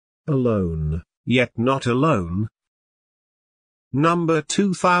alone, yet not alone. Number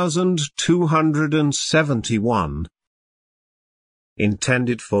 2271.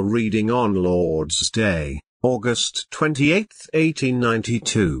 Intended for reading on Lord's Day, August 28,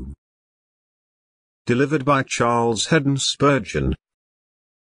 1892. Delivered by Charles Haddon Spurgeon.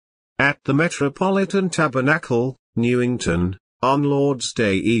 At the Metropolitan Tabernacle, Newington, on Lord's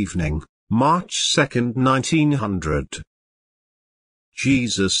Day evening, March 2, 1900.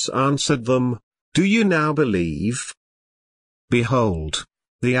 Jesus answered them, "Do you now believe? Behold,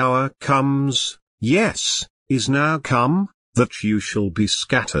 the hour comes, yes, is now come, that you shall be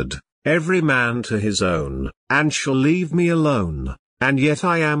scattered, every man to his own, and shall leave me alone, and yet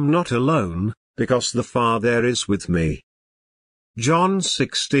I am not alone, because the Father is with me." John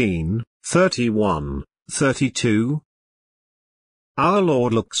 16, 31, 32. Our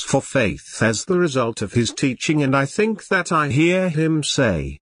Lord looks for faith as the result of his teaching, and I think that I hear him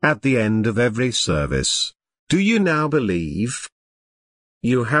say, at the end of every service, "Do you now believe?"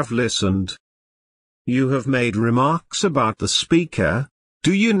 You have listened. You have made remarks about the speaker.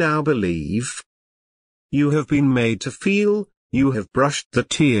 Do you now believe? You have been made to feel, you have brushed the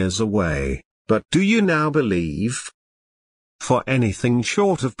tears away, but do you now believe? For anything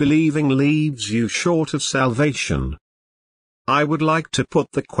short of believing leaves you short of salvation. I would like to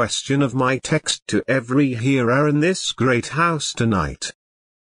put the question of my text to every hearer in this great house tonight.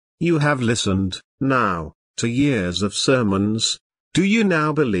 You have listened, now, to years of sermons. Do you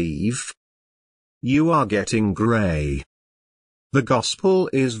now believe? You are getting grey. The gospel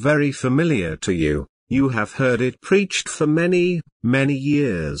is very familiar to you, you have heard it preached for many, many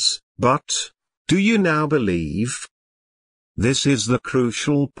years, but, do you now believe? This is the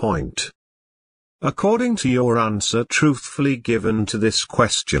crucial point. According to your answer truthfully given to this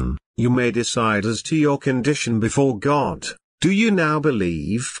question, you may decide as to your condition before God. Do you now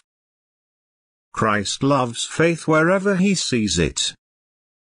believe? Christ loves faith wherever he sees it.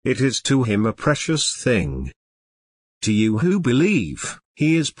 It is to him a precious thing. To you who believe,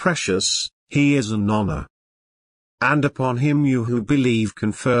 he is precious, he is an honor. And upon him you who believe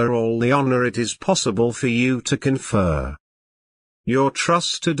confer all the honor it is possible for you to confer. Your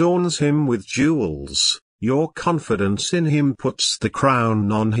trust adorns him with jewels, your confidence in him puts the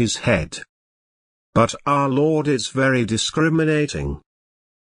crown on his head. But our Lord is very discriminating.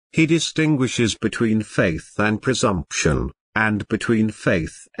 He distinguishes between faith and presumption, and between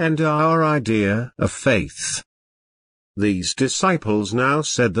faith and our idea of faith. These disciples now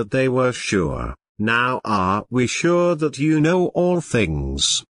said that they were sure. Now are we sure that you know all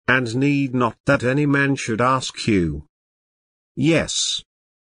things, and need not that any man should ask you? Yes.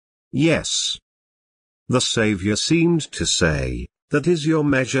 Yes. The Saviour seemed to say, that is your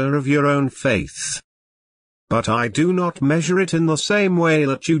measure of your own faith. But I do not measure it in the same way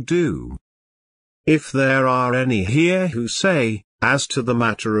that you do. If there are any here who say, as to the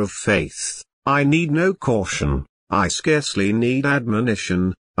matter of faith, I need no caution, I scarcely need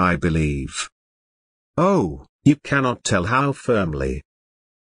admonition, I believe. Oh, you cannot tell how firmly.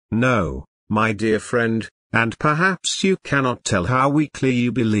 No, my dear friend, and perhaps you cannot tell how weakly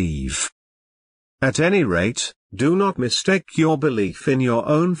you believe. At any rate, do not mistake your belief in your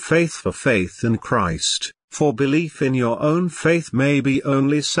own faith for faith in Christ, for belief in your own faith may be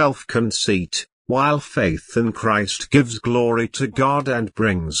only self-conceit, while faith in Christ gives glory to God and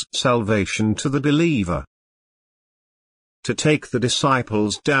brings salvation to the believer. To take the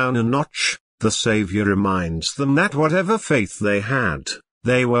disciples down a notch, the Saviour reminds them that whatever faith they had,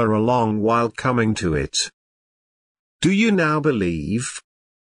 they were a long while coming to it. Do you now believe?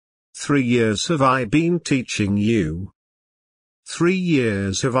 3 years have I been teaching you. 3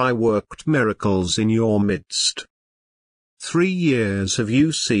 years have I worked miracles in your midst. 3 years have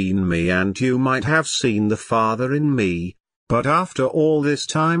you seen me, and you might have seen the Father in me, but after all this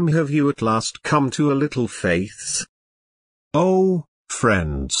time have you at last come to a little faith? Oh,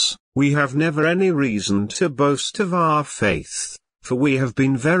 friends, we have never any reason to boast of our faith, for we have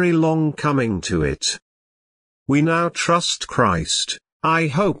been very long coming to it. We now trust Christ. I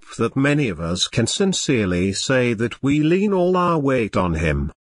hope that many of us can sincerely say that we lean all our weight on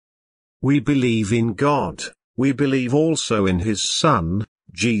him. We believe in God, we believe also in his Son,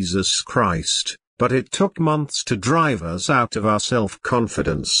 Jesus Christ, but it took months to drive us out of our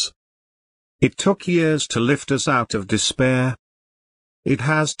self-confidence. It took years to lift us out of despair. It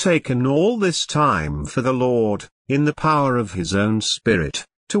has taken all this time for the Lord, in the power of his own Spirit,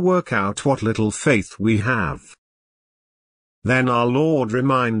 to work out what little faith we have. Then our Lord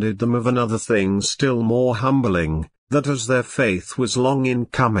reminded them of another thing still more humbling, that as their faith was long in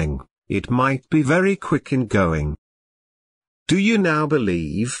coming, it might be very quick in going. Do you now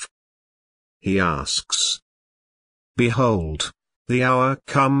believe? he asks. Behold, the hour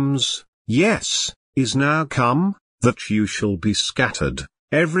comes, yes, is now come, that you shall be scattered,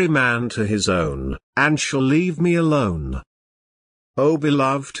 every man to his own, and shall leave me alone. O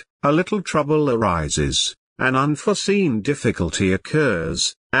beloved, a little trouble arises, an unforeseen difficulty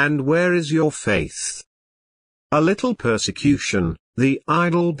occurs, and where is your faith? A little persecution, the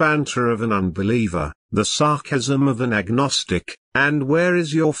idle banter of an unbeliever, the sarcasm of an agnostic, and where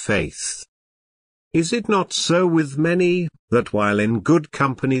is your faith? Is it not so with many, that while in good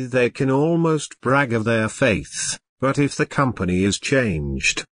company they can almost brag of their faith, but if the company is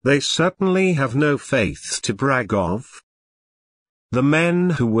changed, they certainly have no faith to brag of? The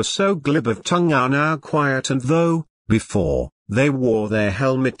men who were so glib of tongue are now quiet, and though, before, they wore their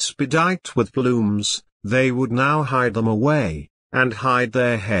helmets bedight with plumes, they would now hide them away, and hide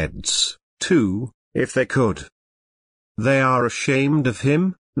their heads, too, if they could. They are ashamed of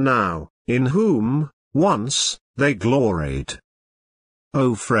him, now, in whom, once, they gloried.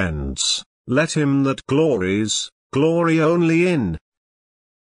 O friends, let him that glories, glory only in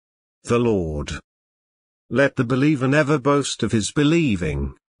the Lord. Let the believer never boast of his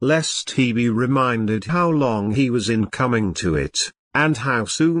believing, lest he be reminded how long he was in coming to it, and how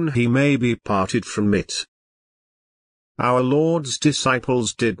soon he may be parted from it. Our Lord's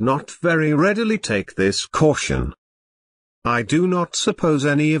disciples did not very readily take this caution. I do not suppose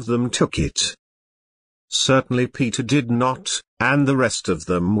any of them took it. Certainly Peter did not, and the rest of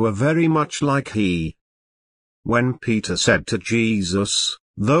them were very much like he. When Peter said to Jesus,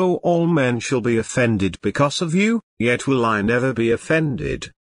 "Though all men shall be offended because of you, yet will I never be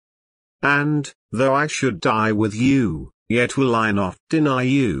offended. And, though I should die with you, yet will I not deny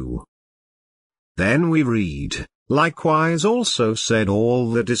you." Then we read, "Likewise also said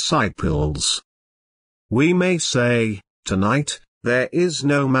all the disciples." We may say, tonight, there is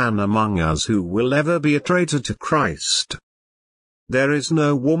no man among us who will ever be a traitor to Christ. There is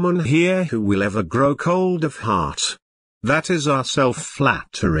no woman here who will ever grow cold of heart. That is our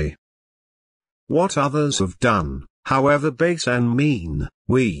self-flattery. What others have done, however base and mean,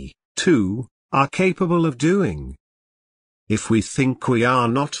 we, too, are capable of doing. If we think we are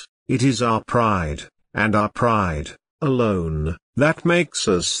not, it is our pride, and our pride, alone, that makes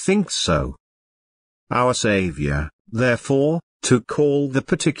us think so. Our Saviour, therefore, to call the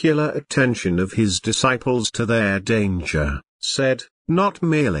particular attention of his disciples to their danger, said, not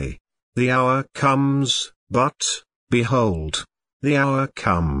merely, "The hour comes," but, "Behold, the hour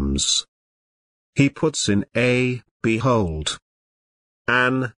comes." He puts in a behold,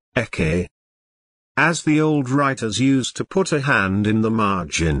 an eke, as the old writers used to put a hand in the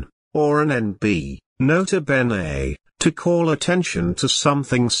margin, or an NB, nota bene, to call attention to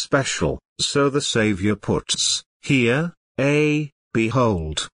something special, so the Saviour puts, here, a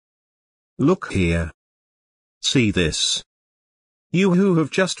behold. Look here. See this. You who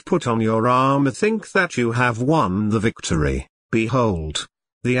have just put on your armor think that you have won the victory. Behold,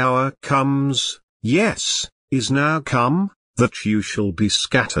 the hour comes, yes, is now come, that you shall be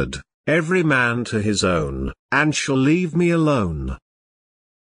scattered, every man to his own, and shall leave me alone.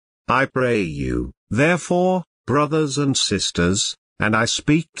 I pray you, therefore, brothers and sisters, and I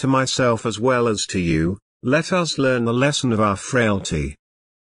speak to myself as well as to you, let us learn the lesson of our frailty.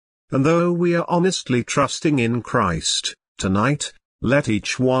 And though we are honestly trusting in Christ, tonight, let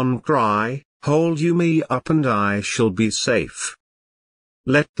each one cry, "Hold you me up and I shall be safe."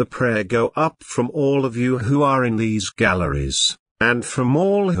 Let the prayer go up from all of you who are in these galleries, and from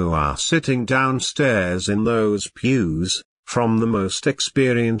all who are sitting downstairs in those pews, from the most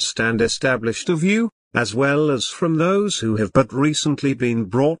experienced and established of you, as well as from those who have but recently been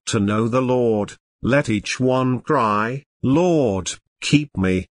brought to know the Lord. Let each one cry, "Lord, keep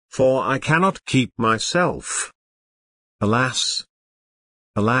me, for I cannot keep myself." Alas!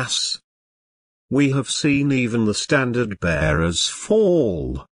 Alas! We have seen even the standard-bearers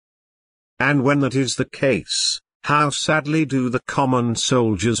fall. And when that is the case, how sadly do the common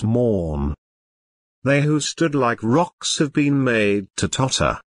soldiers mourn. They who stood like rocks have been made to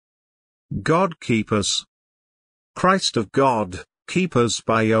totter. God keep us. Christ of God, keep us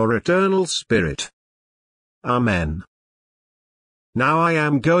by your eternal Spirit. Amen. Now I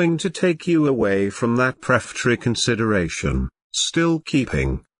am going to take you away from that prefatory consideration, still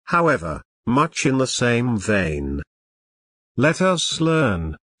keeping, however, much in the same vein. Let us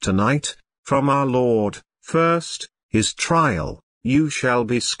learn, tonight, from our Lord, first, his trial, "You shall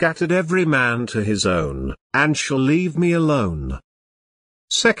be scattered every man to his own, and shall leave me alone."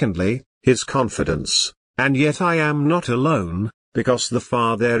 Secondly, his confidence, "And yet I am not alone, because the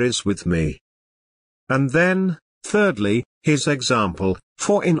Father is with me." And then, Thirdly, his example,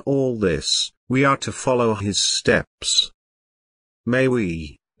 for in all this, we are to follow his steps. May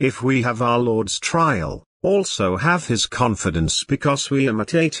we, if we have our Lord's trial, also have his confidence because we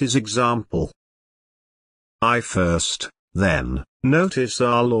imitate his example. I first, then, notice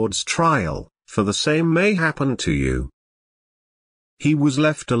our Lord's trial, for the same may happen to you. He was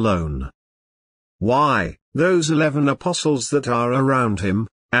left alone. Why, those 11 apostles that are around him,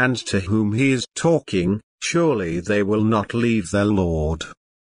 and to whom he is talking, surely they will not leave their Lord.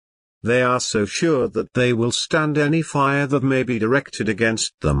 They are so sure that they will stand any fire that may be directed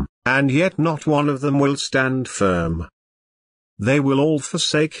against them, and yet not one of them will stand firm. They will all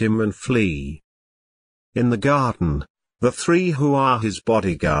forsake him and flee. In the garden, the 3 who are his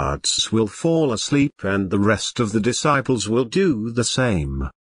bodyguards will fall asleep and the rest of the disciples will do the same.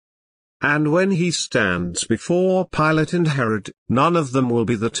 And when he stands before Pilate and Herod, none of them will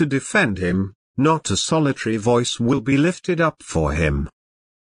be there to defend him, not a solitary voice will be lifted up for him.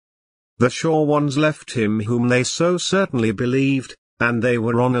 The sure ones left him whom they so certainly believed, and they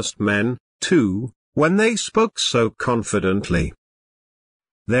were honest men, too, when they spoke so confidently.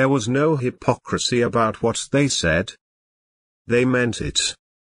 There was no hypocrisy about what they said. They meant it.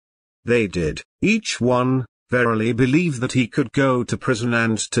 They did, each one, verily believe that he could go to prison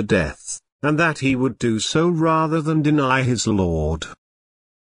and to death, and that he would do so rather than deny his Lord.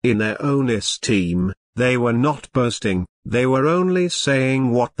 In their own esteem, they were not boasting, they were only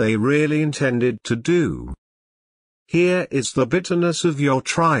saying what they really intended to do. Here is the bitterness of your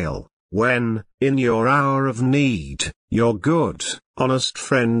trial, when, in your hour of need, your good, honest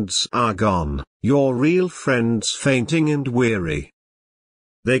friends are gone, your real friends fainting and weary.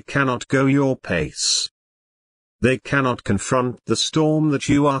 They cannot go your pace. They cannot confront the storm that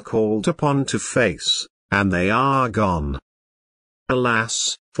you are called upon to face, and they are gone.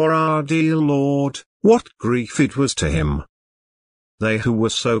 Alas, for our dear Lord, what grief it was to him! They who were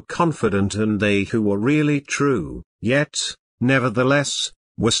so confident and they who were really true, yet, nevertheless,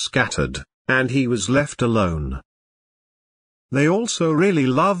 were scattered, and he was left alone. They also really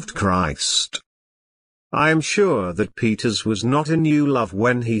loved Christ. I am sure that Peter's was not in new love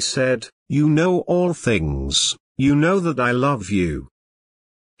when he said, "You know all things, you know that I love you."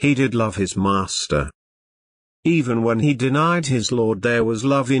 He did love his master. Even when he denied his Lord, there was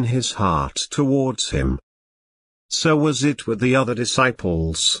love in his heart towards him. So was it with the other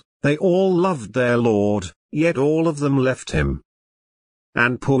disciples, they all loved their Lord, yet all of them left him.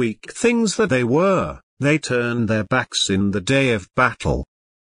 And poor weak things that they were, they turned their backs in the day of battle.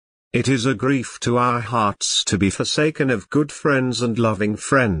 It is a grief to our hearts to be forsaken of good friends and loving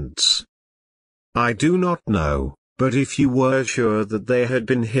friends. I do not know, but if you were sure that they had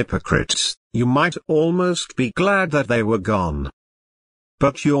been hypocrites, you might almost be glad that they were gone.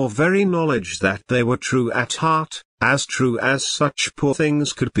 But your very knowledge that they were true at heart, as true as such poor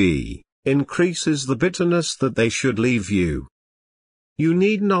things could be, increases the bitterness that they should leave you. You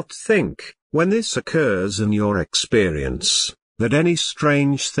need not think, when this occurs in your experience, that any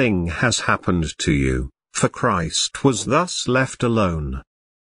strange thing has happened to you, for Christ was thus left alone.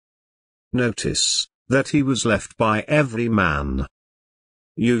 Notice, that he was left by every man.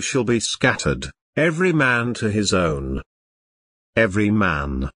 You shall be scattered, every man to his own. Every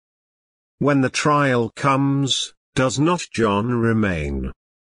man. When the trial comes, does not John remain?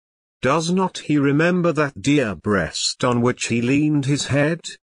 Does not he remember that dear breast on which he leaned his head?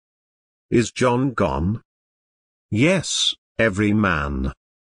 Is John gone? Yes, every man.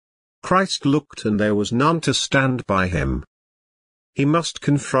 Christ looked and there was none to stand by him. He must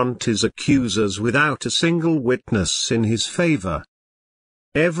confront his accusers without a single witness in his favor.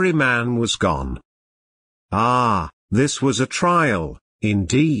 Every man was gone. Ah, this was a trial,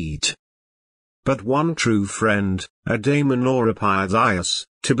 indeed. But one true friend, a Damon or a Pythias,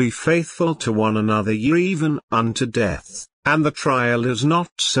 to be faithful to one another yea even unto death, and the trial is not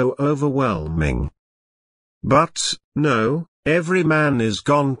so overwhelming. But, no, every man is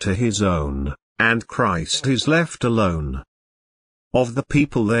gone to his own, and Christ is left alone. Of the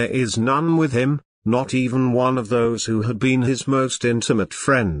people there is none with him, not even one of those who had been his most intimate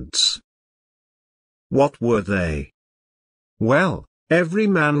friends. What were they? Well, every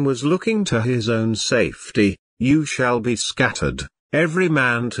man was looking to his own safety. You shall be scattered, every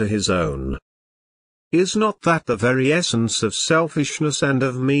man to his own. Is not that the very essence of selfishness and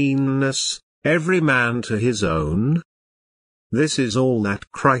of meanness, every man to his own? This is all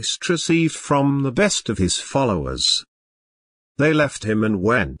that Christ received from the best of his followers. They left him and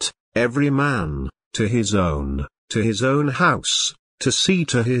went, every man, to his own house, to see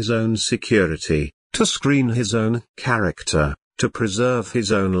to his own security, to screen his own character, to preserve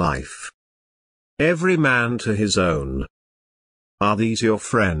his own life. every man to his own. Are these your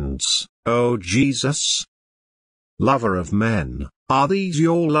friends, O Jesus? Lover of men, are these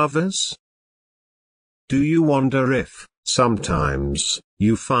your lovers? Do you wonder if, sometimes,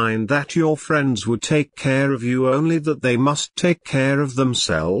 you find that your friends would take care of you only that they must take care of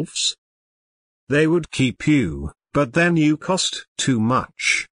themselves? They would keep you, but then you cost too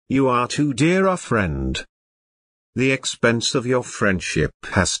much, you are too dear a friend. The expense of your friendship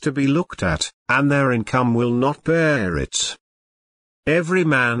has to be looked at, and their income will not bear it. Every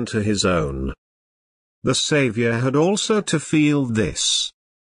man to his own. The Saviour had also to feel this.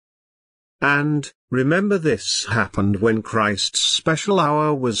 And, remember, this happened when Christ's special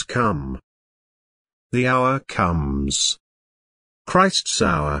hour was come. The hour comes. Christ's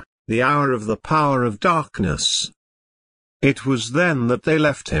hour, the hour of the power of darkness. It was then that they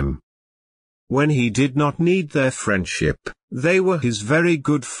left him. When he did not need their friendship, they were his very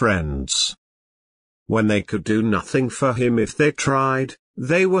good friends. When they could do nothing for him if they tried,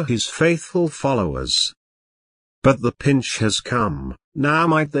 they were his faithful followers. But the pinch has come, now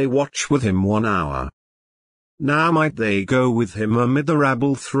might they watch with him 1 hour. Now might they go with him amid the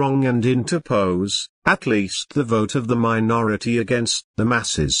rabble throng and interpose, at least the vote of the minority against the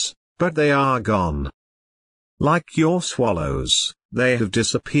masses, but they are gone. Like your swallows, they have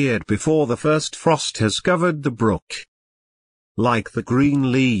disappeared before the first frost has covered the brook. Like the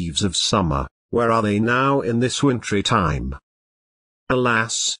green leaves of summer, where are they now in this wintry time?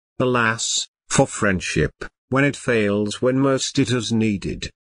 Alas, alas, for friendship, when it fails when most it is needed.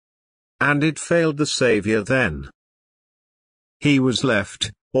 And it failed the Saviour then. He was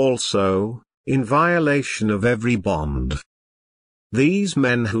left, also, in violation of every bond. These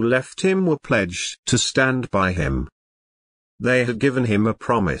men who left him were pledged to stand by him. They had given him a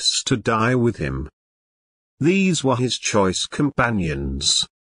promise to die with him. These were his choice companions.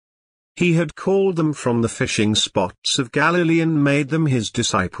 He had called them from the fishing spots of Galilee and made them his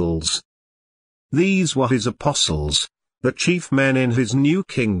disciples. These were his apostles, the chief men in his new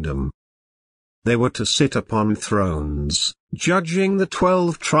kingdom. They were to sit upon thrones, judging the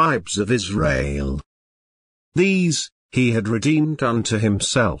 12 tribes of Israel. These, he had redeemed unto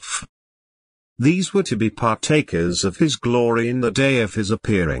himself. These were to be partakers of his glory in the day of his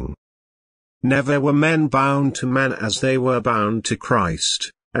appearing. Never were men bound to man as they were bound to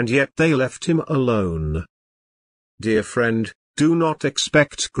Christ, and yet they left him alone. Dear friend, do not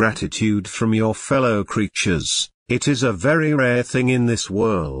expect gratitude from your fellow creatures, it is a very rare thing in this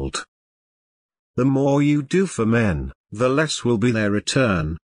world. The more you do for men, the less will be their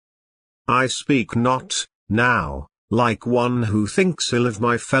return. I speak not, now, like one who thinks ill of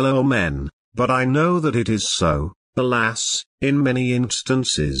my fellow men, but I know that it is so, alas, in many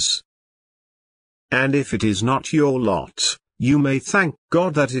instances. And if it is not your lot, you may thank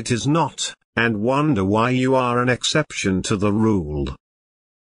God that it is not, and wonder why you are an exception to the rule.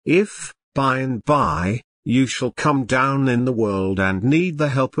 If, by and by, you shall come down in the world and need the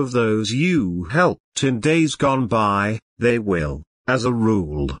help of those you helped in days gone by, they will, as a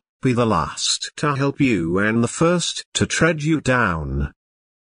rule, be the last to help you and the first to tread you down.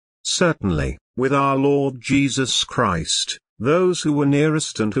 Certainly, with our Lord Jesus Christ, those who were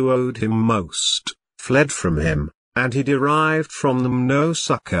nearest and who owed him most, fled from him, and he derived from them no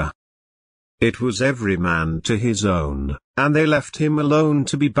succor. It was every man to his own, and they left him alone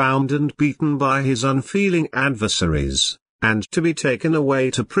to be bound and beaten by his unfeeling adversaries, and to be taken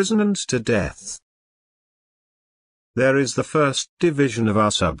away to prison and to death. There is the first division of our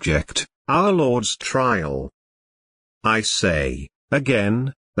subject, our Lord's trial. I say,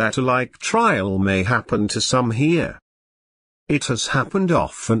 again, that a like trial may happen to some here. It has happened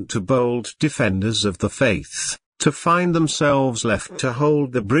often to bold defenders of the faith, to find themselves left to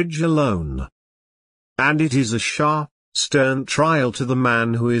hold the bridge alone. And it is a sharp, stern trial to the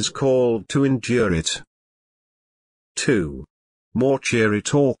man who is called to endure it. 2. More cheery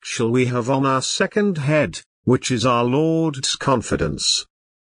talk shall we have on our second head, which is our Lord's confidence.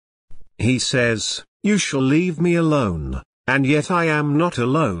 He says, "You shall leave me alone, and yet I am not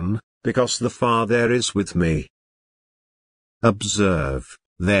alone, because the Father is with me." Observe,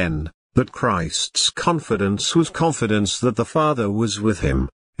 then, that Christ's confidence was confidence that the Father was with him,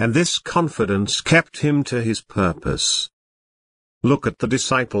 and this confidence kept him to his purpose. Look at the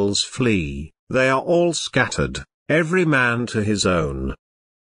disciples flee, they are all scattered, every man to his own.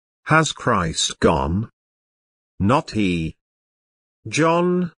 Has Christ gone? Not he.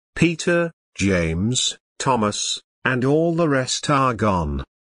 John, Peter, James, Thomas, and all the rest are gone.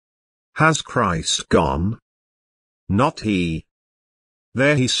 Has Christ gone? Not he.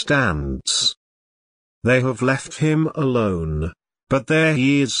 There he stands. They have left him alone, but there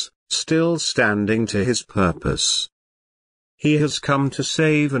he is, still standing to his purpose. He has come to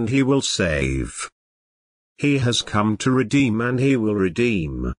save and he will save. He has come to redeem and he will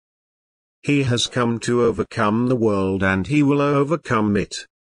redeem. He has come to overcome the world and he will overcome it.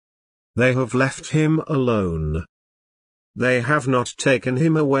 They have left him alone. They have not taken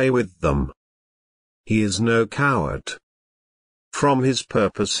him away with them. He is no coward. From his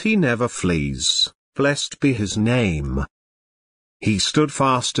purpose he never flees, blessed be his name. He stood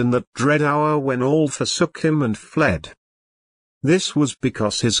fast in that dread hour when all forsook him and fled. This was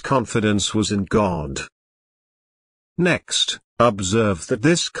because his confidence was in God. Next, observe that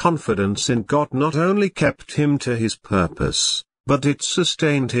this confidence in God not only kept him to his purpose, but it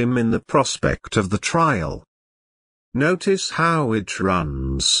sustained him in the prospect of the trial. Notice how it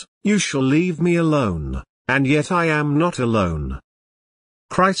runs, "You shall leave me alone, and yet I am not alone."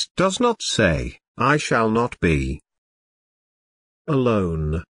 Christ does not say, "I shall not be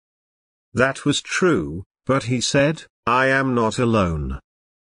alone." That was true, but he said, "I am not alone."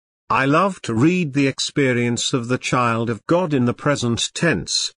 I love to read the experience of the child of God in the present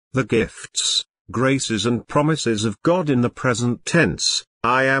tense, the gifts, graces and promises of God in the present tense.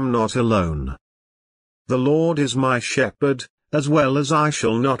 I am not alone. The Lord is my shepherd, as well as I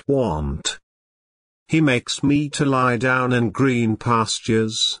shall not want. He makes me to lie down in green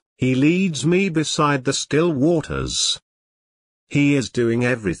pastures, he leads me beside the still waters. He is doing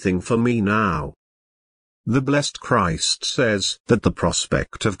everything for me now. The blessed Christ says that the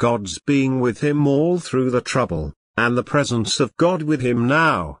prospect of God's being with him all through the trouble, and the presence of God with him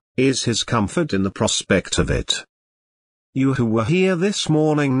now, is his comfort in the prospect of it. You who were here this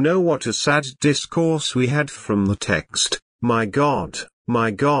morning know what a sad discourse we had from the text, my God,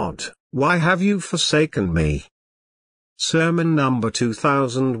 why have you forsaken me?" Sermon number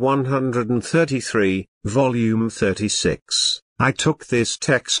 2133, volume 36. I took this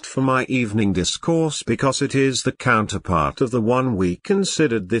text for my evening discourse because it is the counterpart of the one we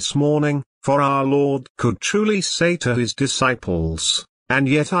considered this morning, for our Lord could truly say to his disciples, "And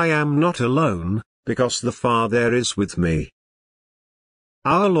yet I am not alone, because the Father is with me."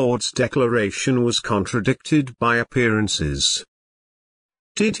 Our Lord's declaration was contradicted by appearances.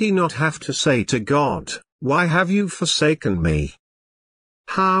 Did he not have to say to God, "Why have you forsaken me?"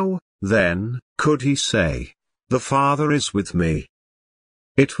 How, then, could he say, "The Father is with me"?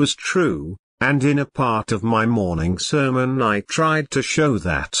 It was true, and in a part of my morning sermon I tried to show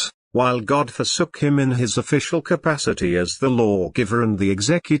that, while God forsook him in his official capacity as the lawgiver and the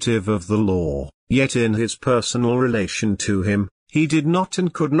executive of the law, yet in his personal relation to him, he did not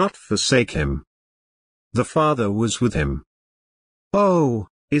and could not forsake him. The Father was with him. Oh,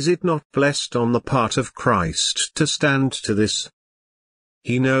 is it not blessed on the part of Christ to stand to this?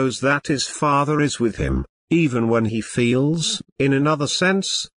 He knows that his Father is with him, even when he feels, in another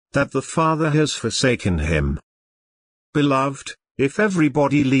sense, that the Father has forsaken him. Beloved, if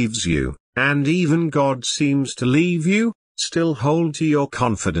everybody leaves you, and even God seems to leave you, still hold to your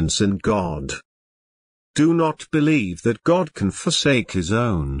confidence in God. Do not believe that God can forsake his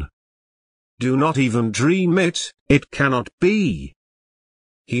own. Do not even dream it, it cannot be.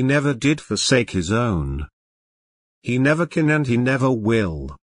 He never did forsake his own. He never can and he never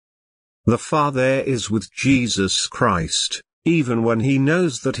will. The Father is with Jesus Christ, even when he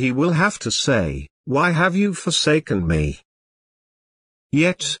knows that he will have to say, "Why have you forsaken me?"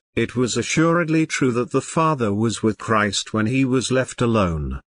 Yet, it was assuredly true that the Father was with Christ when he was left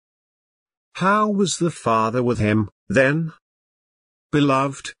alone. How was the Father with him, then?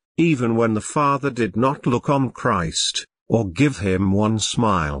 Beloved, even when the Father did not look on Christ, or give him one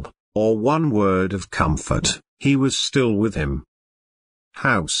smile, or one word of comfort, he was still with him.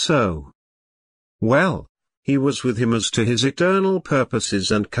 How so? Well, he was with him as to his eternal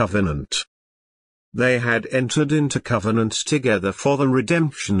purposes and covenant. They had entered into covenant together for the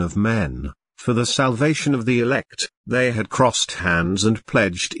redemption of men, for the salvation of the elect. They had crossed hands and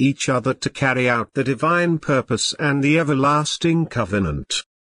pledged each other to carry out the divine purpose and the everlasting covenant.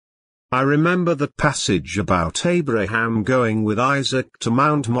 I remember the passage about Abraham going with Isaac to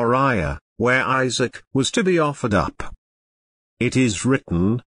Mount Moriah, where Isaac was to be offered up. It is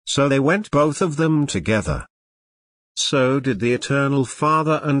written, "So they went both of them together." So did the eternal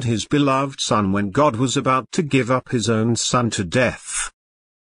Father and his beloved Son when God was about to give up his own Son to death.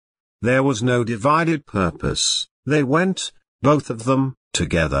 There was no divided purpose, they went, both of them,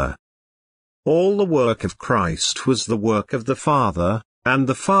 together. All the work of Christ was the work of the Father, and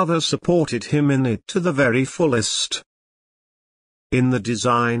the Father supported him in it to the very fullest. In the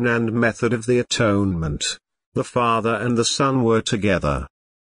design and method of the atonement, the Father and the Son were together.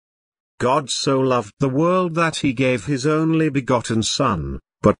 God so loved the world that he gave his only begotten Son,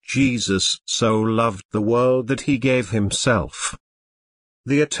 but Jesus so loved the world that he gave himself.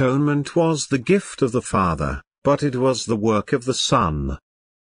 The atonement was the gift of the Father, but it was the work of the Son.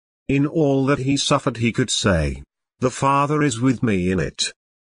 In all that he suffered he could say, "The Father is with me in it.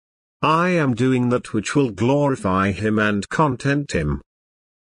 I am doing that which will glorify him and content him."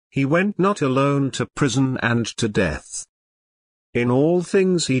 He went not alone to prison and to death. In all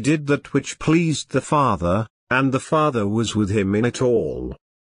things he did that which pleased the Father, and the Father was with him in it all.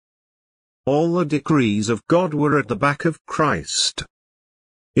 All the decrees of God were at the back of Christ.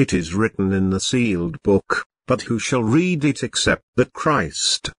 It is written in the sealed book, but who shall read it except the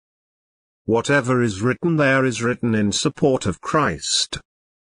Christ? Whatever is written there is written in support of Christ.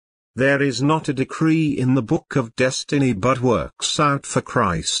 There is not a decree in the book of destiny but works out for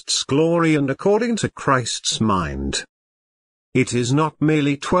Christ's glory and according to Christ's mind. It is not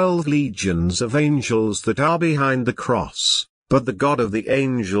merely 12 legions of angels that are behind the cross, but the God of the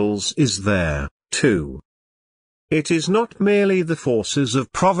angels is there, too. It is not merely the forces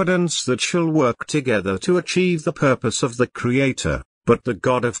of providence that shall work together to achieve the purpose of the Creator, but the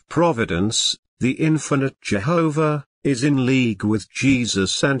God of providence, the infinite Jehovah, is in league with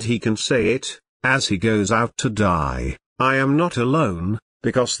Jesus, and he can say it, as he goes out to die, "I am not alone,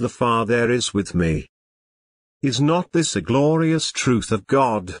 because the Father is with me." Is not this a glorious truth of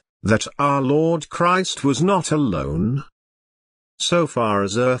God, that our Lord Christ was not alone? So far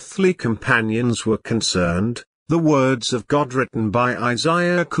as earthly companions were concerned, the words of God written by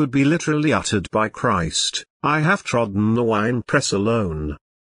Isaiah could be literally uttered by Christ, "I have trodden the winepress alone."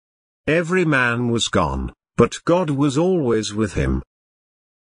 Every man was gone, but God was always with him.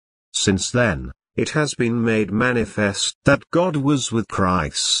 Since then, it has been made manifest that God was with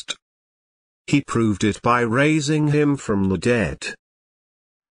Christ. He proved it by raising him from the dead.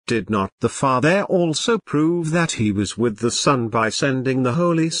 Did not the Father also prove that he was with the Son by sending the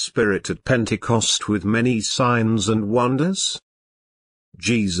Holy Spirit at Pentecost with many signs and wonders?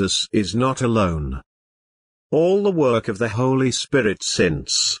 Jesus is not alone. All the work of the Holy Spirit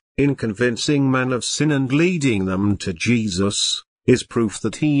since, in convincing men of sin and leading them to Jesus, is proof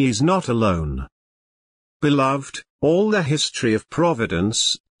that he is not alone. Beloved, all the history of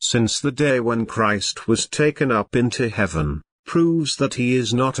providence, since the day when Christ was taken up into heaven, proves that he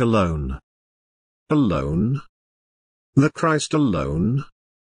is not alone. Alone? The Christ alone?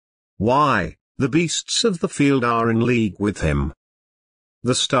 Why, the beasts of the field are in league with him.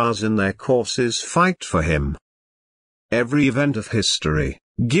 The stars in their courses fight for him. Every event of history,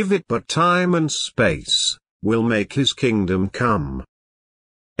 give it but time and space, will make his kingdom come.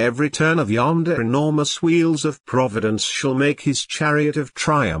 Every turn of yonder enormous wheels of providence shall make his chariot of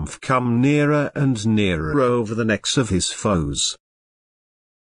triumph come nearer and nearer over the necks of his foes.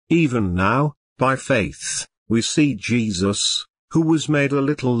 Even now, by faith, we see Jesus, who was made a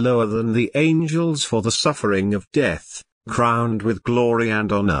little lower than the angels for the suffering of death, crowned with glory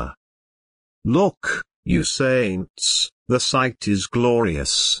and honor. Look, you saints, the sight is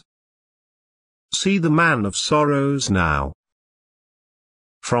glorious. See the man of sorrows now.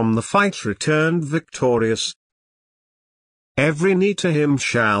 From the fight returned victorious. Every knee to him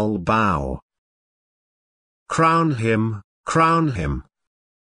shall bow. Crown him, crown him.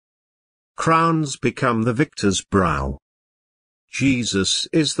 Crowns become the victor's brow. Jesus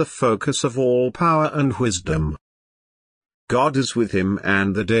is the focus of all power and wisdom. God is with him,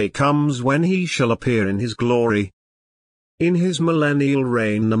 and the day comes when he shall appear in his glory. In his millennial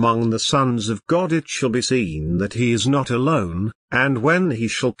reign among the sons of God it shall be seen that he is not alone, and when he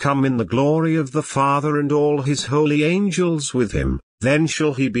shall come in the glory of the Father and all his holy angels with him, then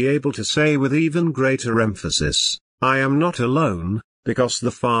shall he be able to say with even greater emphasis, "I am not alone, because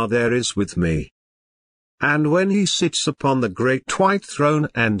the Father is with me." And when he sits upon the great white throne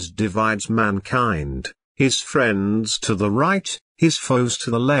and divides mankind, his friends to the right, his foes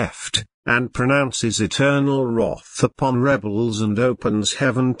to the left, and pronounces eternal wrath upon rebels and opens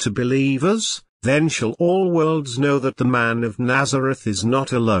heaven to believers, then shall all worlds know that the man of Nazareth is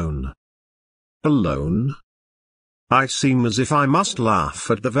not alone. Alone? I seem as if I must laugh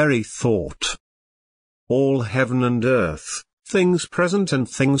at the very thought. All heaven and earth, things present and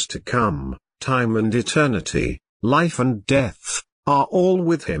things to come, time and eternity, life and death, are all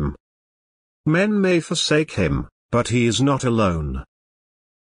with him. Men may forsake him, but he is not alone.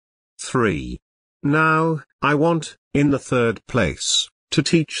 3. Now, I want, in the third place, to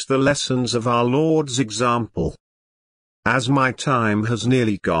teach the lessons of our Lord's example. As my time has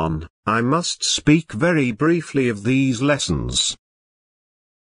nearly gone, I must speak very briefly of these lessons.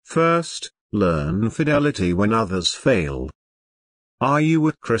 First, learn fidelity when others fail. Are you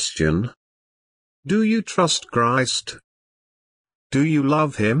a Christian? Do you trust Christ? Do you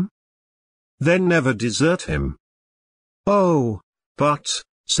love him? Then never desert him. Oh, but,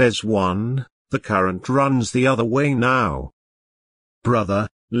 says one, the current runs the other way now. Brother,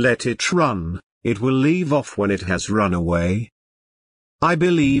 let it run, it will leave off when it has run away. I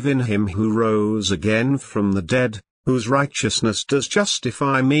believe in him who rose again from the dead, whose righteousness does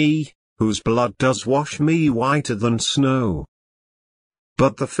justify me, whose blood does wash me whiter than snow.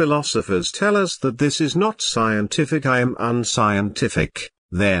 But the philosophers tell us that this is not scientific. I am unscientific,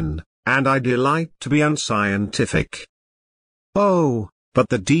 then, and I delight to be unscientific. Oh, but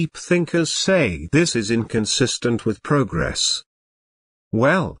the deep thinkers say this is inconsistent with progress.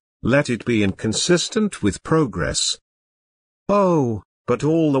 Well, let it be inconsistent with progress. Oh, but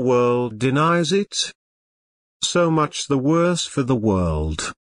all the world denies it. So much the worse for the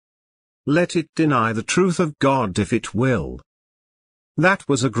world. Let it deny the truth of God if it will. That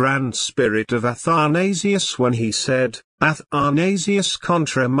was a grand spirit of Athanasius when he said, Athanasius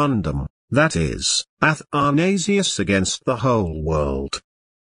contra mundum, that is, Athanasius against the whole world.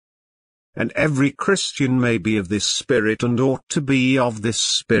 And every Christian may be of this spirit and ought to be of this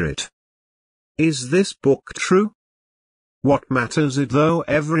spirit. Is this book true? What matters it though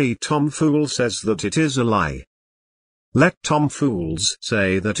every tomfool says that it is a lie? Let tomfools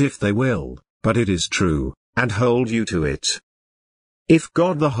say that if they will, but it is true, and hold you to it. If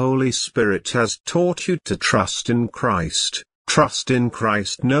God the Holy Spirit has taught you to trust in Christ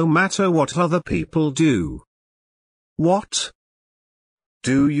no matter what other people do. What?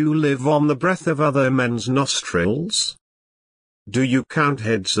 Do you live on the breath of other men's nostrils? Do you count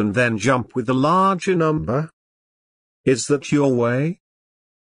heads and then jump with the larger number? Is that your way?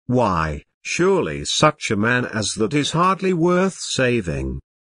 Why, surely such a man as that is hardly worth saving.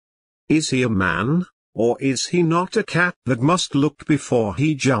 Is he a man, or is he not a cat that must look before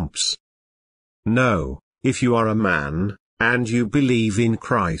he jumps? No, if you are a man, and you believe in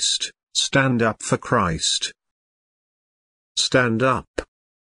Christ, stand up for Christ. Stand up.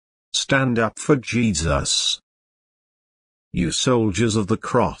 Stand up for Jesus. You soldiers of the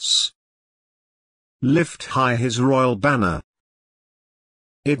cross. Lift high his royal banner.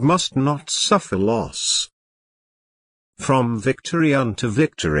 It must not suffer loss. From victory unto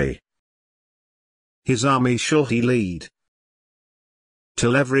victory. His army shall he lead,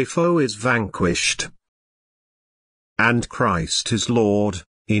 till every foe is vanquished. And Christ is Lord,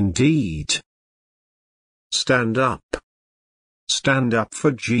 indeed. Stand up. Stand up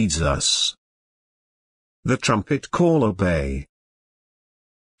for Jesus. The trumpet call obey.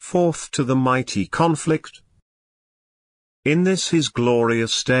 Forth to the mighty conflict. In this his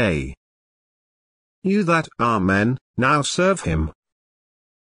glorious day. You that are men, now serve him.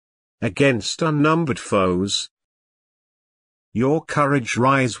 Against unnumbered foes. Your courage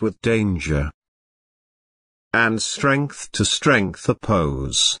rise with danger. And strength to strength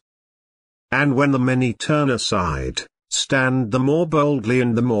oppose. And when the many turn aside, stand the more boldly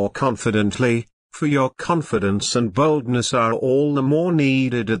and the more confidently, for your confidence and boldness are all the more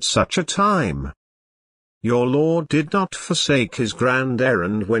needed at such a time. Your Lord did not forsake his grand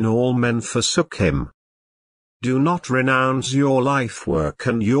errand when all men forsook him. Do not renounce your life work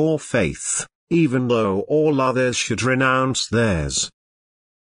and your faith, even though all others should renounce theirs.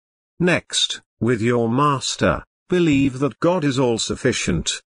 Next, with your Master, believe that God is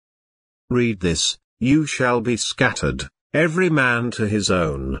all-sufficient. Read this, you shall be scattered, every man to his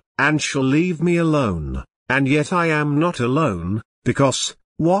own, and shall leave me alone, and yet I am not alone, because,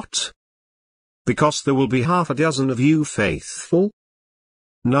 what? Because there will be 6 of you faithful?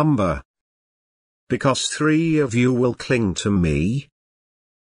 Number. Because 3 of you will cling to me?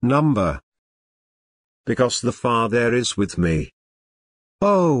 Number. Because the Father is with me.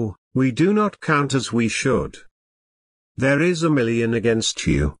 Oh, we do not count as we should. There is 1,000,000 against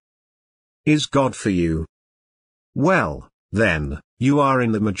you. Is God for you? Well, then, you are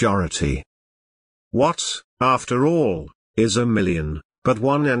in the majority. What, after all, is 1,000,000, but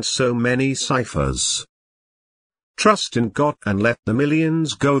one and so many ciphers? Trust in God and let the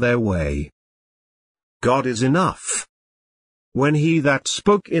millions go their way. God is enough. When he that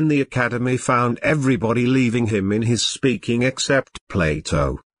spoke in the academy found everybody leaving him in his speaking except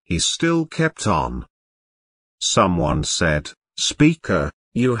Plato, he still kept on. Someone said, "Speaker,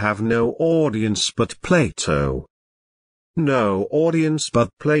 you have no audience but Plato." No audience but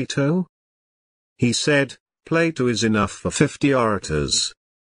Plato? He said, Plato is enough for 50 orators.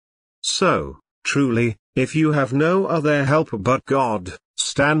 So, truly, if you have no other helper but God,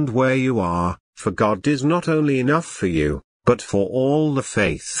 stand where you are, for God is not only enough for you, but for all the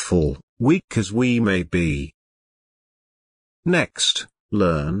faithful, weak as we may be. Next,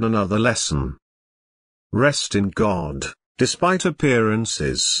 learn another lesson. Rest in God, despite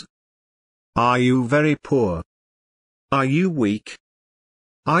appearances? Are you very poor? Are you weak?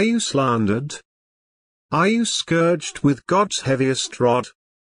 Are you slandered? Are you scourged with God's heaviest rod?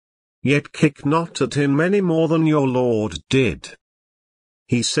 Yet kick not at him any more than your Lord did.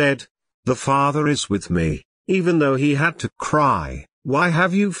 He said, "The Father is with me," even though he had to cry, "Why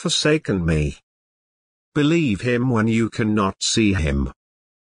have you forsaken me?" Believe him when you cannot see him.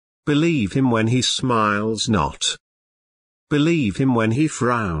 Believe him when he smiles not. Believe him when he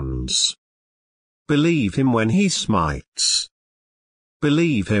frowns. Believe him when he smites.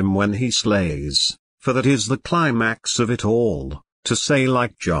 Believe him when he slays, for that is the climax of it all, to say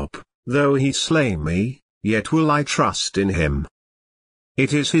like Job, "Though he slay me, yet will I trust in him."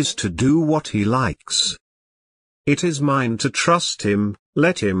 It is his to do what he likes. It is mine to trust him,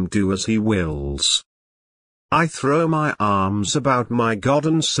 let him do as he wills. I throw my arms about my God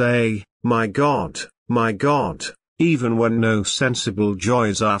and say, my God, even when no sensible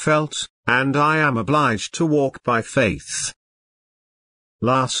joys are felt, and I am obliged to walk by faith.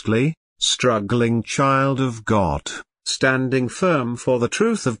 Lastly, struggling child of God, standing firm for the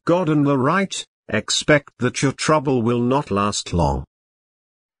truth of God and the right, expect that your trouble will not last long.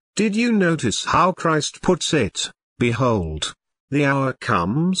 Did you notice how Christ puts it? Behold, the hour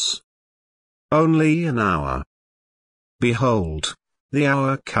comes. Only an hour. Behold, the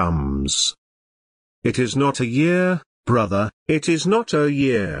hour comes. It is not a year, brother, it is not a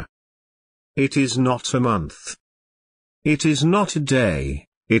year. It is not a month. It is not a day,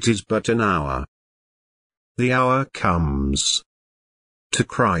 it is but an hour. The hour comes. To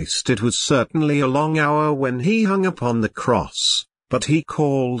Christ it was certainly a long hour when he hung upon the cross, but he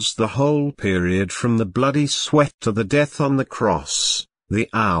calls the whole period from the bloody sweat to the death on the cross, the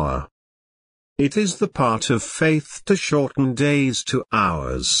hour. It is the part of faith to shorten days to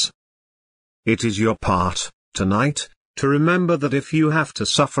hours. It is your part, tonight, to remember that if you have to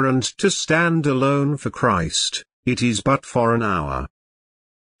suffer and to stand alone for Christ, it is but for an hour.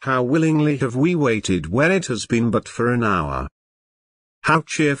 How willingly have we waited when it has been but for an hour? How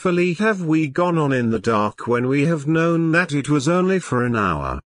cheerfully have we gone on in the dark when we have known that it was only for an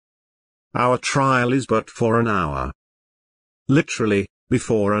hour? Our trial is but for an hour. Literally,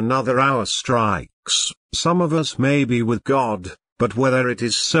 before another hour strikes, some of us may be with God, but whether it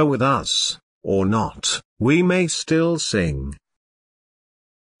is so with us, or not, we may still sing.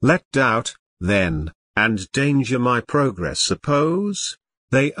 Let doubt, then, and danger my progress oppose,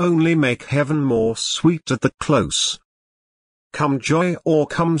 they only make heaven more sweet at the close. Come joy or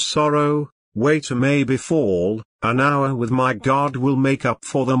come sorrow, wait may befall, an hour with my God will make up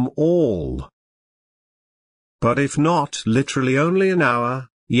for them all. But if not literally only an hour,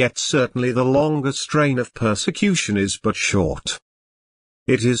 yet certainly the longer strain of persecution is but short.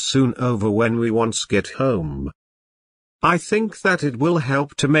 It is soon over when we once get home. I think that it will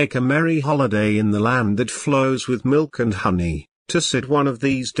help to make a merry holiday in the land that flows with milk and honey, to sit one of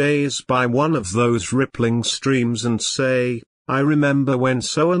these days by one of those rippling streams and say, I remember when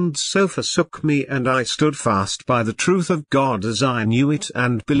so and so forsook me and I stood fast by the truth of God as I knew it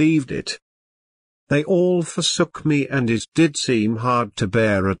and believed it. They all forsook me and it did seem hard to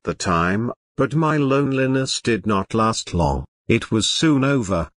bear at the time, but my loneliness did not last long, it was soon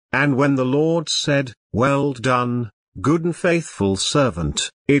over, and when the Lord said, Well done, good and faithful servant,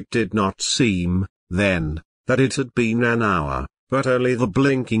 it did not seem, then, that it had been an hour, but only the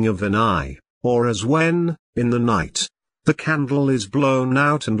blinking of an eye, or as when, in the night, the candle is blown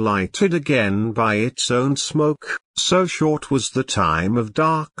out and lighted again by its own smoke, so short was the time of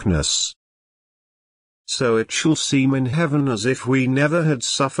darkness. So it shall seem in heaven as if we never had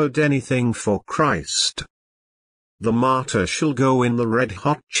suffered anything for Christ. The martyr shall go in the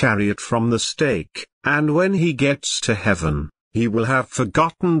red-hot chariot from the stake, and when he gets to heaven, he will have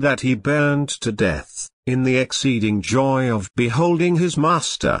forgotten that he burned to death, in the exceeding joy of beholding his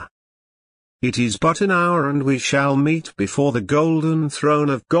Master. It is but an hour and we shall meet before the golden throne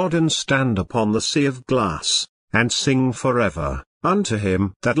of God and stand upon the sea of glass, and sing forever, unto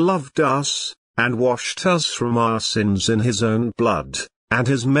him that loved us, and washed us from our sins in his own blood, and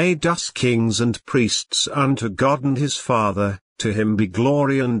has made us kings and priests unto God and his Father, to him be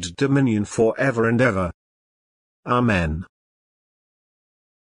glory and dominion for ever and ever. Amen.